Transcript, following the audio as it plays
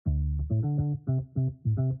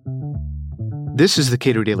This is the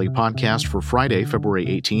Cato Daily Podcast for Friday, February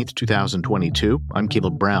 18th, 2022. I'm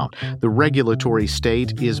Caleb Brown. The regulatory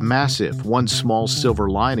state is massive. One small silver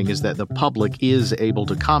lining is that the public is able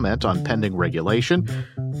to comment on pending regulation.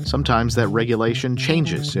 Sometimes that regulation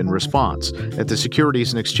changes in response. At the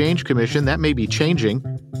Securities and Exchange Commission, that may be changing.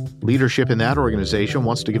 Leadership in that organization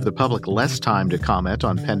wants to give the public less time to comment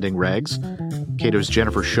on pending regs. Cato's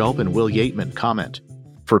Jennifer Schulp and Will Yateman comment.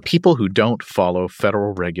 For people who don't follow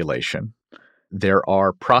federal regulation, there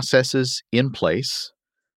are processes in place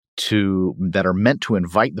that are meant to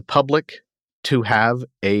invite the public to have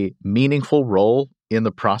a meaningful role in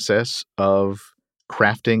the process of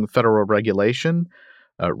crafting federal regulation.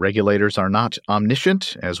 Regulators are not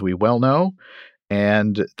omniscient, as we well know,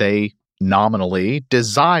 and they nominally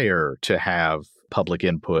desire to have public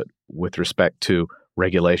input with respect to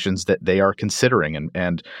regulations that they are considering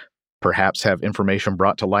and perhaps have information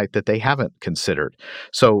brought to light that they haven't considered.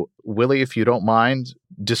 So, Willie, if you don't mind,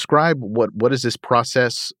 describe what is this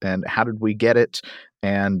process and how did we get it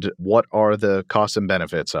and what are the costs and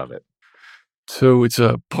benefits of it? So it's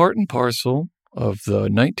a part and parcel of the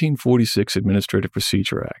 1946 Administrative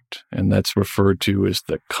Procedure Act, and that's referred to as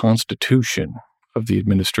the Constitution of the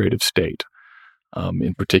Administrative State.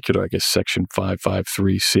 In particular, I guess Section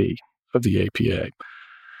 553C of the APA.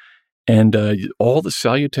 And all the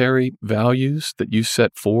salutary values that you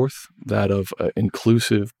set forth, that of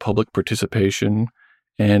inclusive public participation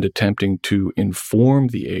and attempting to inform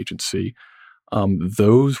the agency,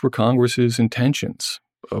 those were Congress's intentions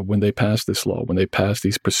when they passed this law, when they passed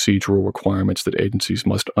these procedural requirements that agencies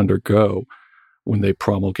must undergo when they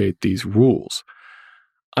promulgate these rules.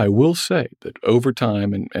 I will say that over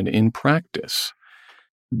time and in practice,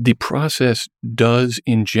 the process does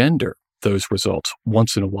engender those results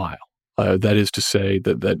once in a while. That is to say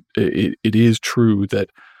that it is true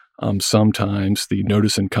that sometimes the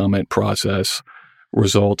notice and comment process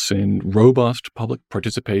results in robust public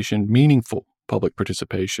participation, meaningful public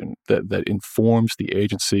participation that informs the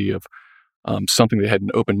agency of something they had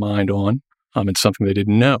an open mind on and something they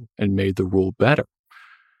didn't know and made the rule better.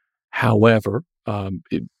 However,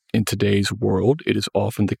 in today's world, it is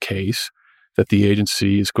often the case that the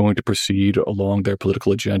agency is going to proceed along their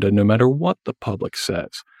political agenda no matter what the public says.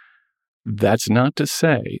 That's not to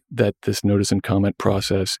say that this notice and comment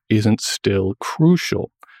process isn't still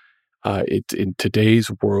crucial. In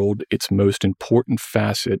today's world, its most important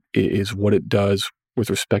facet is what it does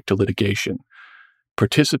with respect to litigation.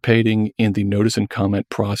 Participating in the notice and comment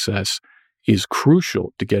process is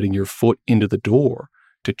crucial to getting your foot into the door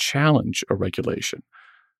to challenge a regulation.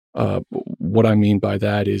 What I mean by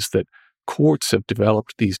that is that courts have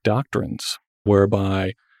developed these doctrines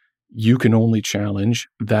whereby you can only challenge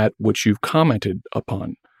that which you've commented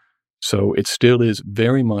upon. So it still is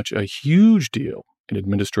very much a huge deal in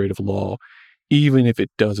administrative law, even if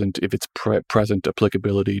its present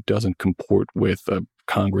applicability doesn't comport with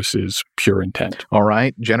Congress's pure intent. All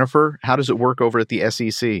right, Jennifer, how does it work over at the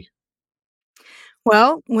SEC?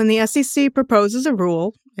 Well, when the SEC proposes a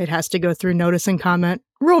rule, it has to go through notice and comment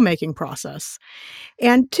rulemaking process.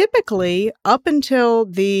 And typically, up until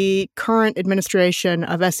the current administration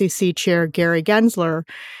of SEC Chair Gary Gensler,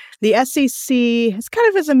 the SEC has kind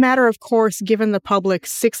of as a matter of course given the public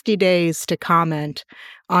 60 days to comment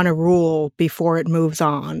on a rule before it moves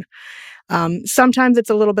on. Sometimes it's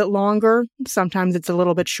a little bit longer, sometimes it's a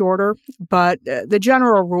little bit shorter, but the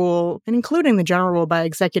general rule, and including the general rule by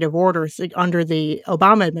executive orders under the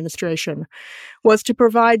Obama administration, was to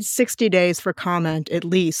provide 60 days for comment at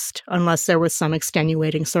least, unless there was some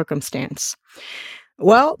extenuating circumstance.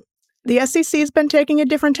 Well, the SEC has been taking a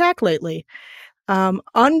different tack lately.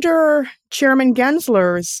 Under Chairman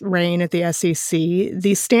Gensler's reign at the SEC,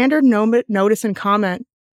 the standard notice and comment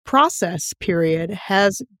process period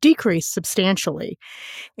has decreased substantially,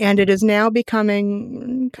 and it is now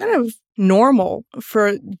becoming kind of normal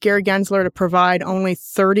for Gary Gensler to provide only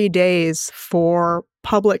 30 days for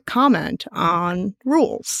public comment on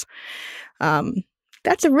rules.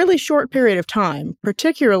 That's a really short period of time,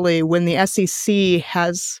 particularly when the SEC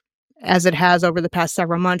has, as it has over the past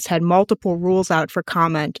several months, had multiple rules out for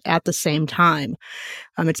comment at the same time.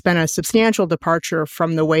 It's been a substantial departure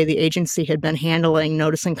from the way the agency had been handling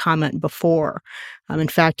notice and comment before. In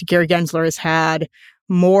fact, Gary Gensler has had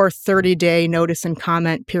more 30-day notice and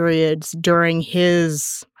comment periods during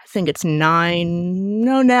his, I think it's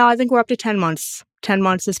I think we're up to 10 months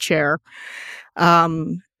as chair,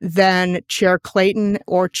 than Chair Clayton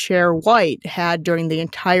or Chair White had during the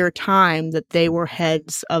entire time that they were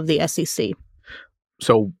heads of the SEC.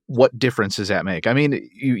 So what difference does that make? I mean,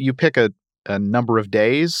 you pick a a number of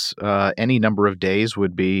days. Any number of days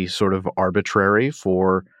would be sort of arbitrary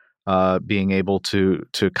for being able to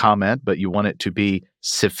comment, but you want it to be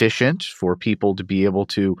sufficient for people to be able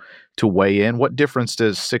to weigh in. What difference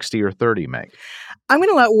does 60 or 30 make? I'm going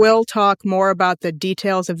to let Will talk more about the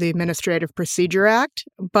details of the Administrative Procedure Act,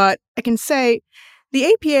 but I can say the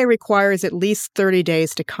APA requires at least 30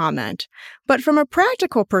 days to comment. But from a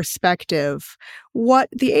practical perspective, what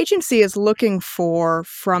the agency is looking for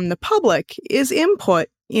from the public is input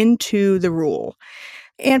into the rule.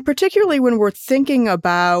 And particularly when we're thinking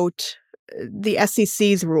about the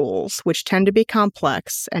SEC's rules, which tend to be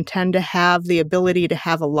complex and tend to have the ability to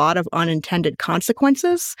have a lot of unintended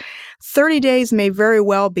consequences, 30 days may very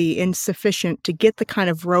well be insufficient to get the kind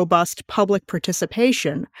of robust public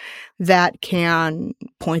participation that can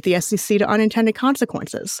point the SEC to unintended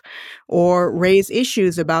consequences or raise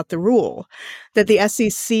issues about the rule that the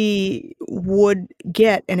SEC would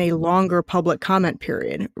get in a longer public comment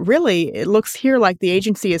period. Really, it looks here like the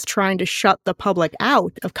agency is trying to shut the public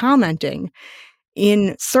out of commenting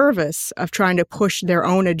in service of trying to push their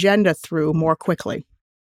own agenda through more quickly.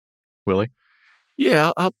 Willie?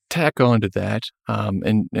 Yeah, I'll tack on to that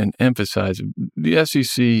and emphasize the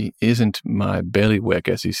SEC isn't my bailiwick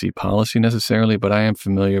SEC policy necessarily, but I am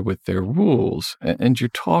familiar with their rules. And you're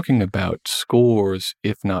talking about scores,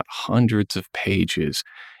 if not hundreds of pages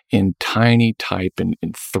in tiny type in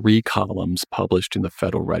 3 columns published in the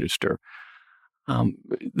Federal Register.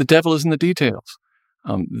 The devil is in the details.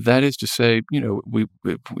 That is to say,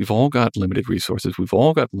 we've all got limited resources. We've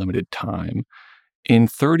all got limited time. In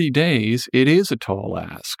 30 days, it is a tall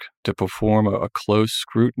ask to perform a close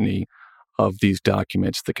scrutiny of these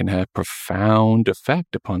documents that can have profound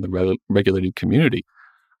effect upon the regulated community.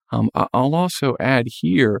 I'll also add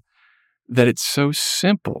here that it's so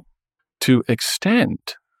simple to extend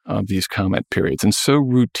these comment periods and so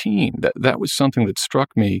routine. That was something that struck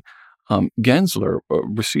me. Gensler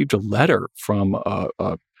received a letter from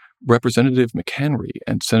Representative McHenry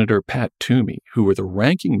and Senator Pat Toomey, who were the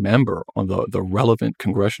ranking member on the relevant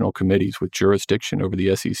congressional committees with jurisdiction over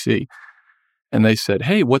the SEC. And they said,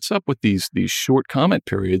 hey, what's up with these short comment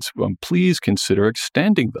periods? Please consider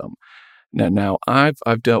extending them. Now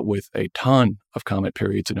I've dealt with a ton of comment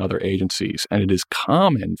periods in other agencies, and it is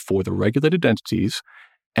common for the regulated entities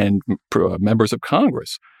and members of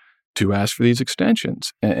Congress to ask for these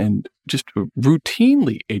extensions. And just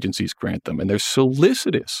routinely agencies grant them, and they're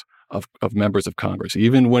solicitous of members of Congress,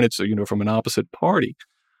 even when it's from an opposite party.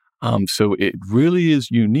 So it really is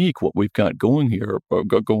unique what we've got going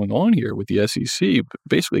on here with the SEC,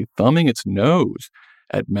 basically thumbing its nose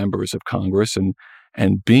at members of Congress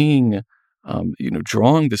and being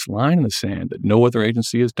drawing this line in the sand that no other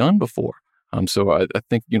agency has done before. So I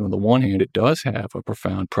think, on the one hand, it does have a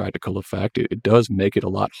profound practical effect. It does make it a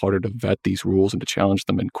lot harder to vet these rules and to challenge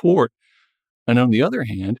them in court. And on the other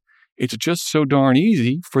hand, it's just so darn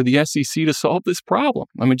easy for the SEC to solve this problem.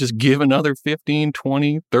 I mean, just give another 15,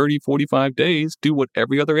 20, 30, 45 days, do what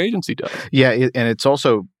every other agency does. Yeah, and it's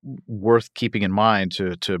also worth keeping in mind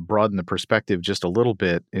to broaden the perspective just a little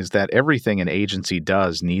bit is that everything an agency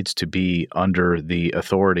does needs to be under the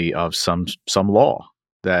authority of some law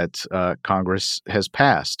that Congress has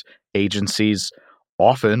passed. Agencies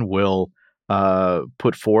often will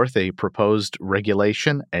put forth a proposed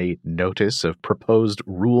regulation, a notice of proposed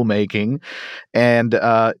rulemaking, and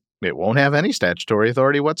it won't have any statutory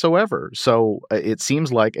authority whatsoever. So it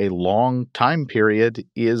seems like a long time period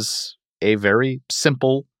is a very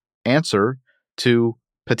simple answer to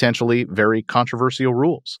potentially very controversial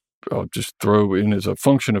rules. I'll just throw in as a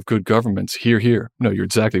function of good governance, here. No, you're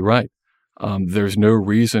exactly right. There's no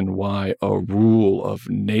reason why a rule of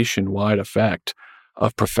nationwide effect,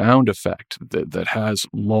 of profound effect, that has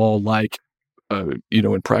law-like,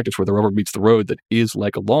 in practice where the rubber meets the road, that is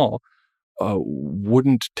like a law,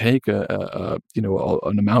 wouldn't take an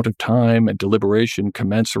amount of time and deliberation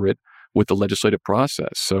commensurate with the legislative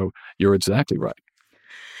process. So you're exactly right.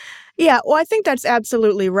 Yeah, well, I think that's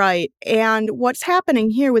absolutely right. And what's happening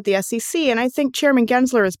here with the SEC, and I think Chairman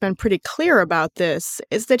Gensler has been pretty clear about this,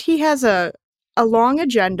 is that he has a long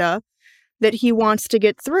agenda that he wants to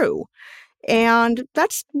get through. And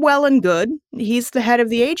that's well and good. He's the head of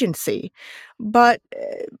the agency. But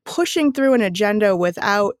pushing through an agenda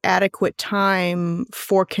without adequate time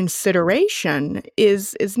for consideration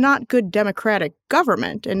is not good democratic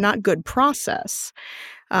government and not good process.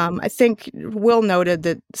 I think Will noted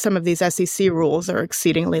that some of these SEC rules are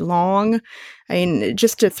exceedingly long. I mean,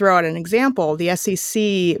 just to throw out an example, the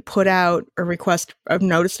SEC put out a request of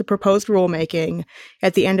notice to proposed rulemaking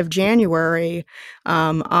at the end of January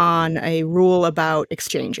on a rule about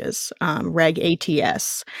exchanges, Reg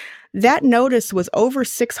ATS. That notice was over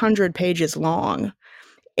 600 pages long,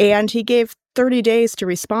 and he gave 30 days to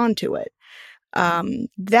respond to it.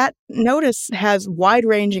 That notice has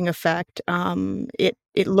wide-ranging effect.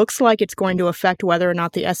 It looks like it's going to affect whether or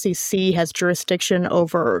not the SEC has jurisdiction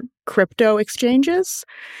over crypto exchanges.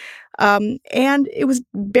 And it was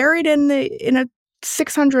buried in a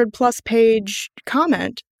 600-plus page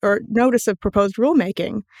comment or notice of proposed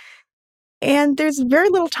rulemaking. And there's very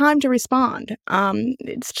little time to respond.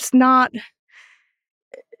 It's just not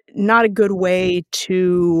a good way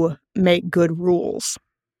to make good rules.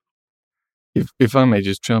 If I may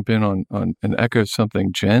just jump in on and echo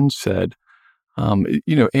something Jen said,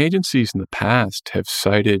 agencies in the past have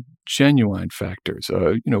cited genuine factors,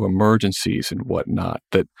 emergencies and whatnot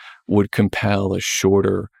that would compel a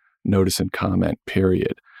shorter notice and comment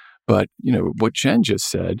period. But, what Jen just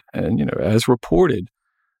said, and, as reported,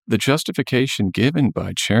 the justification given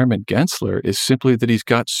by Chairman Gensler is simply that he's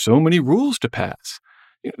got so many rules to pass.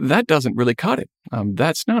 That doesn't really cut it.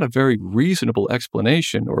 That's not a very reasonable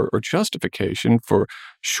explanation or justification for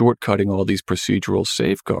shortcutting all these procedural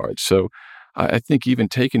safeguards. So I think even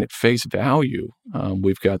taking at face value,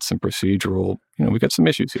 we've got some procedural, we've got some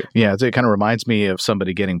issues here. Yeah, it kind of reminds me of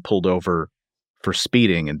somebody getting pulled over for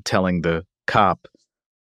speeding and telling the cop,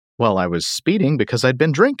 well, I was speeding because I'd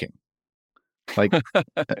been drinking. Like,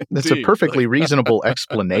 that's a perfectly reasonable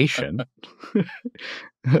explanation,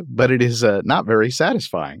 but it is not very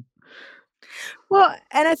satisfying. Well,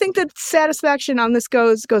 and I think that satisfaction on this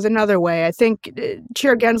goes another way. I think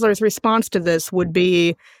Chair Gensler's response to this would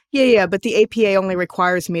be, yeah, but the APA only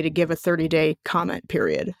requires me to give a 30-day comment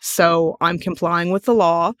period. So I'm complying with the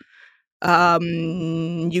law.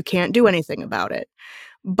 You can't do anything about it.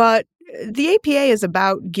 But the APA is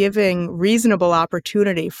about giving reasonable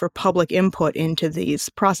opportunity for public input into these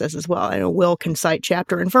processes as well. I know Will can cite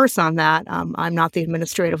chapter and verse on that. I'm not the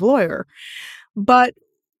administrative lawyer. But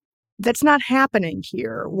that's not happening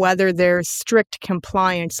here, whether there's strict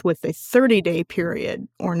compliance with a 30-day period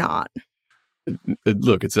or not.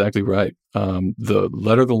 Look, exactly right. The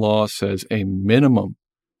letter of the law says a minimum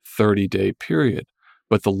 30-day period,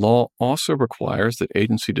 but the law also requires that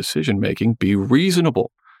agency decision-making be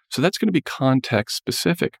reasonable. So that's going to be context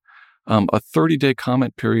specific. A 30-day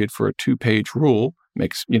comment period for a 2-page rule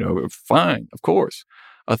makes, fine, of course.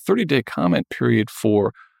 A 30-day comment period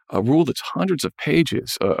for a rule that's hundreds of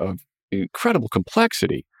pages of incredible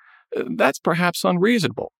complexity, that's perhaps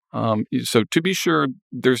unreasonable. So to be sure,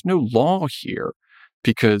 there's no law here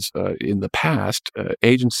because in the past,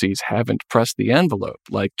 agencies haven't pressed the envelope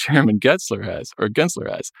like Chairman Gensler has.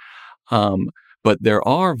 But there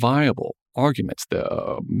are viable arguments,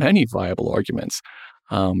 many viable arguments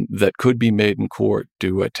that could be made in court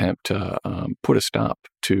to attempt to put a stop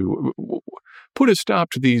to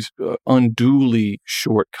these unduly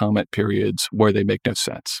short comment periods where they make no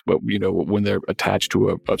sense. But when they're attached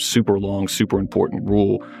to a super long, super important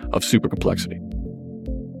rule of super complexity.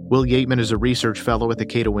 Will Yeatman is a research fellow at the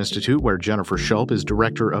Cato Institute, where Jennifer Schulp is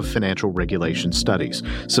director of financial regulation studies.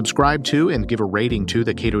 Subscribe to and give a rating to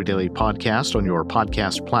the Cato Daily Podcast on your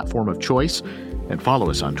podcast platform of choice, and follow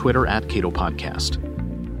us on Twitter @Cato Podcast.